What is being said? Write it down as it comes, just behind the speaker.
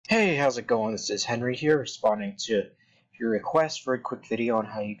Hey, how's it going? This is Henry here, responding to your request for a quick video on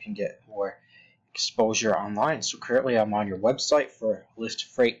how you can get more exposure online. So currently I'm on your website for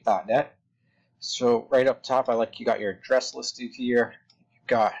lyftfreight.net. So right up top, you got your address listed here. You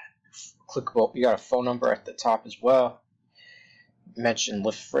got clickable, you got a phone number at the top as well. Mention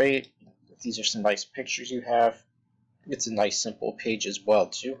Lyft Freight. These are some nice pictures you have. It's a nice simple page as well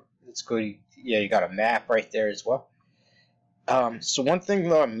too. It's good. Yeah, you got a map right there as well. So one thing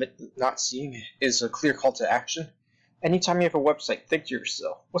though I'm not seeing is a clear call to action. Anytime you have a website, think to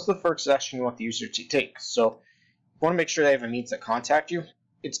yourself, what's the first action you want the user to take? So you want to make sure they have a means to contact you.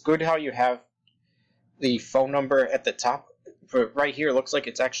 It's good how you have the phone number at the top, but right here it looks like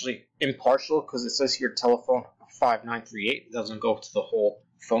it's actually impartial because it says here telephone 5938. It doesn't go to the whole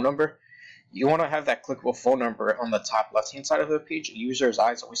phone number. You want to have that clickable phone number on the top left hand side of the page. A user's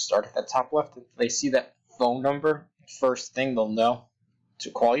eyes always start at the top left. If they see that phone number, first thing they'll know to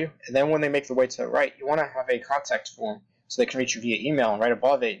call you. And then when they make the way to the right, you want to have a contact form so they can reach you via email, and right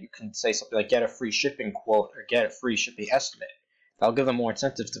above it you can say something like get a free shipping quote or get a free shipping estimate. That'll give them more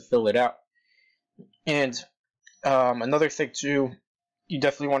incentive to fill it out. And another thing too, you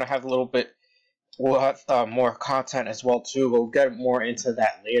definitely want to have a little bit more content as well too. We'll get more into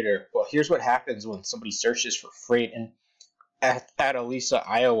that later. Well, here's what happens when somebody searches for freight in Atalanta,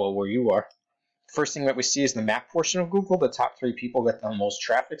 Iowa, where you are. First thing that we see is the map portion of Google. The top 3 people get the most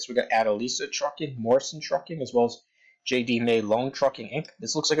traffic. So we got Atalanta Trucking, Morrison Trucking, as well as JD May Loan Trucking Inc.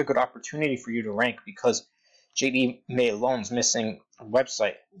 This looks like a good opportunity for you to rank because JD May Loan's missing a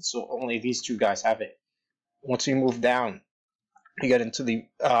website, so only these 2 guys have it. Once we move down, you get into the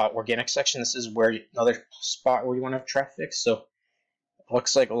organic section. This is where another spot where you want to have traffic. So it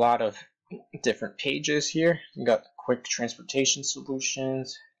looks like a lot of different pages here. You got quick transportation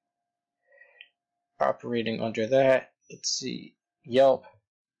solutions. Operating under that, let's see, Yelp.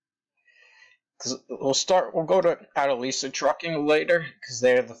 We'll go to Atalanta Trucking later because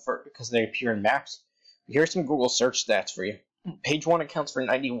they're the first, because they appear in maps. Here's some Google search stats for you. Page 1 accounts for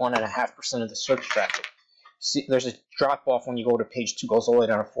 91.5% of the search traffic. See, there's a drop off when you go to page 2, goes all the way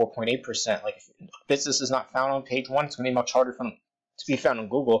down to 4.8%. Like if a business is not found on page 1, it's going to be much harder for them to be found on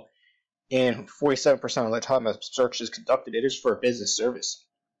Google. And 47% of the time a search is conducted, it is for a business service.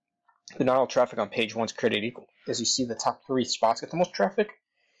 But not all traffic on page 1 is created equal. As you see, the top 3 spots get the most traffic.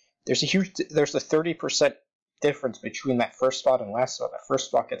 There's a 30% difference between that first spot and last spot. That first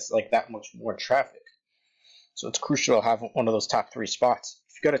spot gets like that much more traffic. So it's crucial to have one of those top 3 spots.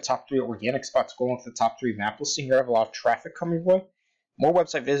 If you got a top 3 organic spots going with the top 3 map listing, you have a lot of traffic coming your way. More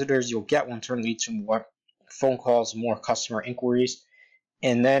website visitors you'll get will in turn lead to more phone calls, more customer inquiries.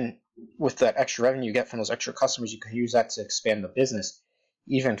 And then with that extra revenue you get from those extra customers, you can use that to expand the business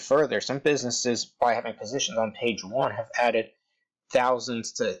even further. Some businesses, by having positions on page 1, have added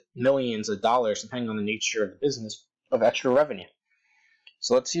thousands to millions of dollars, depending on the nature of the business, of extra revenue.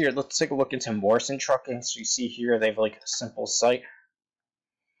 So let's take a look into Morrison Trucking. So you see here they have like a simple site.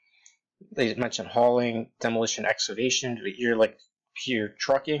 They mention hauling, demolition, excavation, but here like pure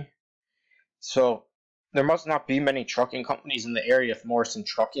trucking. So there must not be many trucking companies in the area if Morrison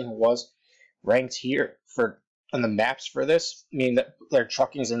Trucking was ranked here on the maps for this, meaning that their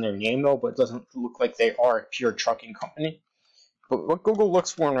trucking is in their name though, but it doesn't look like they are a pure trucking company. But what Google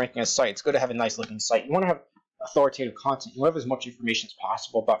looks for in ranking a site, it's good to have a nice looking site. You want to have authoritative content. You want to have as much information as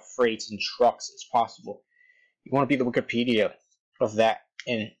possible about freights and trucks as possible. You want to be the Wikipedia of that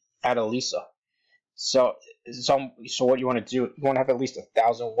in Atalanta. So what you want to do, you want to have at least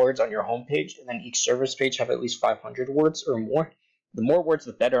 1,000 words on your homepage, and then each service page have at least 500 words or more. The more words,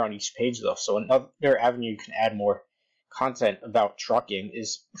 the better on each page, though. So another avenue you can add more content about trucking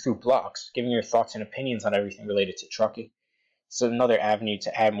is through blogs, giving your thoughts and opinions on everything related to trucking. So another avenue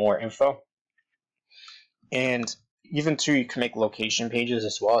to add more info. And even too, you can make location pages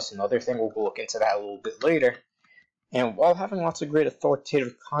as well. It's another thing. We'll look into that a little bit later. And while having lots of great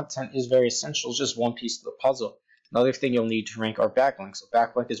authoritative content is very essential, it's just one piece of the puzzle. Another thing you'll need to rank are backlinks. A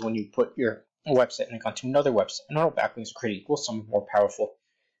backlink is when you put your website link onto another website. Not all backlinks are created equal. Some are more powerful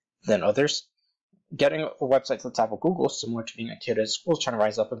than others. Getting a website to the top of Google, similar to being a kid at school, trying to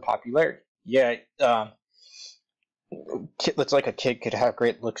rise up in popularity. Yeah, it's like a kid could have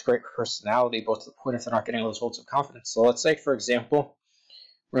great personality, but to the point if they're not getting those votes of confidence. So let's say, for example,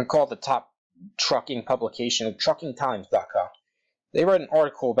 we're going to call the top trucking publication of truckingtimes.com. They wrote an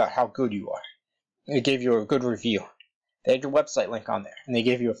article about how good you are. They gave you a good review. They had your website link on there, and they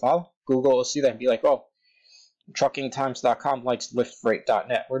gave you a follow. Google will see that and be like, oh, truckingtimes.com likes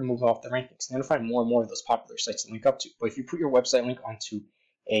lyftfreight.net. We're going to move off the rankings. They're going to find more and more of those popular sites to link up to. But if you put your website link onto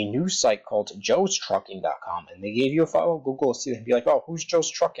a news site called joestrucking.com, and they gave you a follow, Google will see it and be like, oh, who's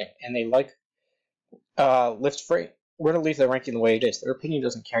Joe's Trucking? And they like Lyft Freight. We're going to leave the ranking the way it is. Their opinion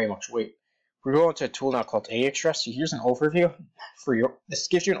doesn't carry much weight. We're going to a tool now called Ahrefs. So here's an overview for your. This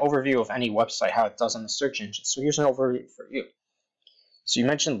gives you an overview of any website, how it does on the search engine. So here's an overview for you. So you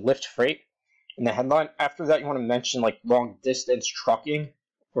mentioned Lyft Freight in the headline. After that, you want to mention like long distance trucking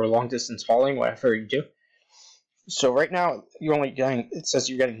or long distance hauling, whatever you do. So right now, you're only getting, it says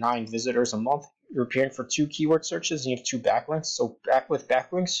you're getting 9 visitors a month. You're appearing for 2 keyword searches and you have 2 backlinks. So with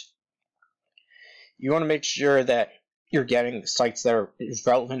backlinks, you want to make sure that you're getting sites that are as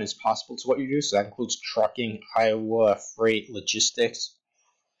relevant as possible to what you do. So that includes trucking, Iowa, freight, logistics.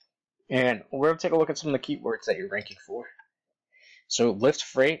 And we're going to take a look at some of the keywords that you're ranking for. So Lyft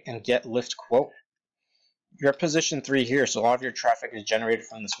Freight and Get Lyft Quote. You're at position 3 here, so a lot of your traffic is generated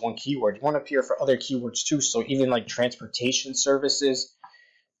from this one keyword. You want to appear for other keywords too, so even like transportation services,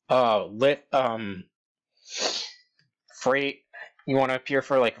 freight. You want to appear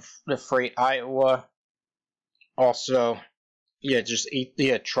for like the freight Iowa. Also,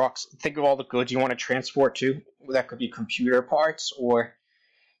 trucks. Think of all the goods you want to transport too. That could be computer parts or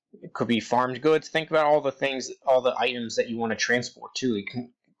it could be farmed goods. Think about all the things, all the items that you want to transport too. It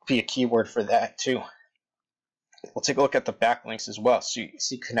can be a keyword for that too. We'll take a look at the backlinks as well. So you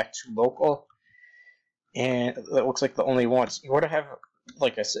see connect to local, and it looks like the only ones. You want to have,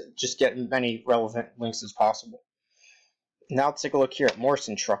 like I said, just get as many relevant links as possible. Now let's take a look here at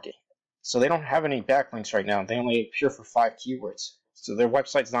Morrison Trucking. So they don't have any backlinks right now. They only appear for 5 keywords. So their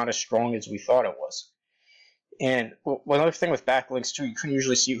website's not as strong as we thought it was. And one other thing with backlinks too, you can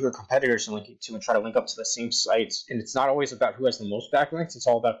usually see who your competitors are linking to and try to link up to the same sites. And it's not always about who has the most backlinks. It's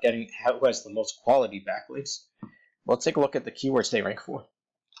all about getting who has the most quality backlinks. Well, let's take a look at the keywords they rank for.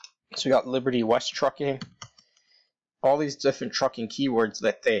 So we got Liberty West Trucking. All these different trucking keywords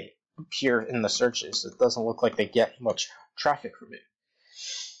that they appear in the searches. It doesn't look like they get much traffic from it.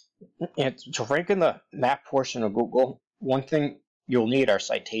 And to rank in the map portion of Google, one thing you'll need are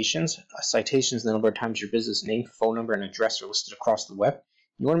citations. Citations, the number of times your business name, phone number, and address are listed across the web.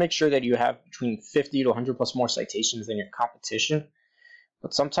 You want to make sure that you have between 50 to 100 plus more citations than your competition.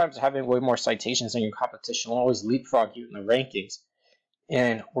 But sometimes having way more citations than your competition will always leapfrog you in the rankings.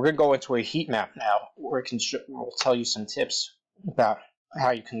 And we're going to go into a heat map now where we'll tell you some tips about how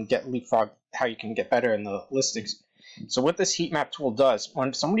you can get leapfrog, how you can get better in the listings. So what this heat map tool does,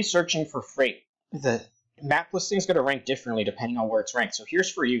 when somebody's searching for freight, the map listing is going to rank differently depending on where it's ranked. So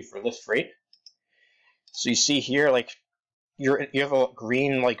here's for you for Lyft Freight. So you see here, like you have a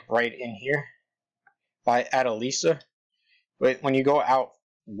green like right in here by Adalisa. But when you go out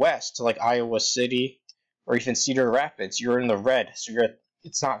west to like Iowa City or even Cedar Rapids, you're in the red. So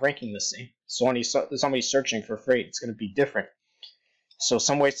it's not ranking the same. So when somebody's searching for freight, it's going to be different. So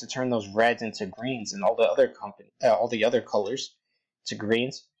some ways to turn those reds into greens and all the other colors to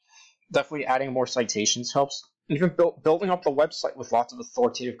greens. Definitely adding more citations helps. Even building up the website with lots of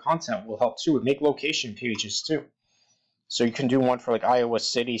authoritative content will help too. Make location pages too. So you can do one for like Iowa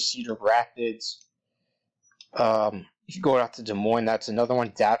City, Cedar Rapids. If you go out to Des Moines, that's another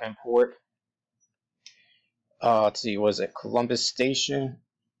one. Davenport. Let's see, was it Columbus Station?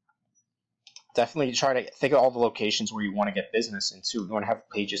 Definitely try to think of all the locations where you want to get business in too. You want to have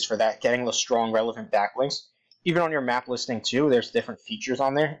pages for that. Getting the strong, relevant backlinks. Even on your map listing too, there's different features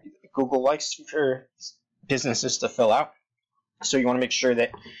on there. Google likes for businesses to fill out. So you want to make sure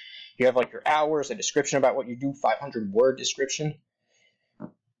that you have like your hours, a description about what you do, 500-word description.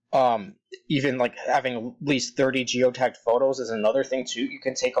 Even like having at least 30 geotagged photos is another thing too. You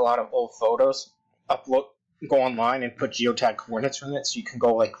can take a lot of old photos, go online and put geotag coordinates from it. So you can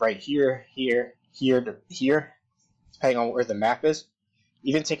go like right here, here, here to here, depending on where the map is.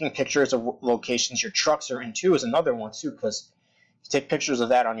 Even taking pictures of locations your trucks are in too is another one too, because you take pictures of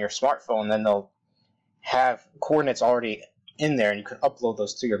that on your smartphone, then they'll have coordinates already in there, and you can upload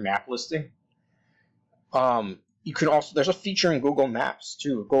those to your map listing. You can also, there's a feature in Google Maps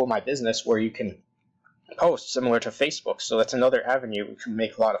too, Google My Business, where you can post similar to Facebook. So that's another avenue. You can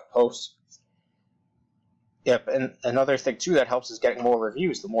make a lot of posts. Yep, and another thing too that helps is getting more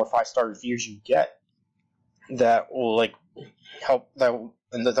reviews. The more 5-star reviews you get, that will like help.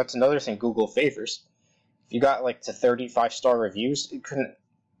 And that's another thing Google favors. If you got like to 35-star reviews, it couldn't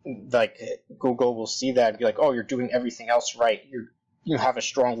like Google will see that and be like, oh, you're doing everything else right. You have a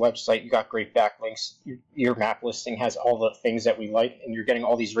strong website. You got great backlinks. Your map listing has all the things that we like, and you're getting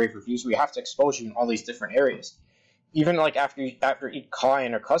all these rave reviews. We have to expose you in all these different areas. Even like after each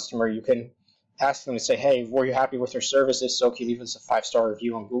client or customer, you can ask them to say, hey, were you happy with your services? So can you leave us a 5-star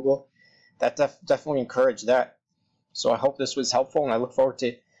review on Google? That definitely encourage that. So I hope this was helpful, and I look forward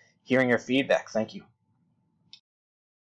to hearing your feedback. Thank you.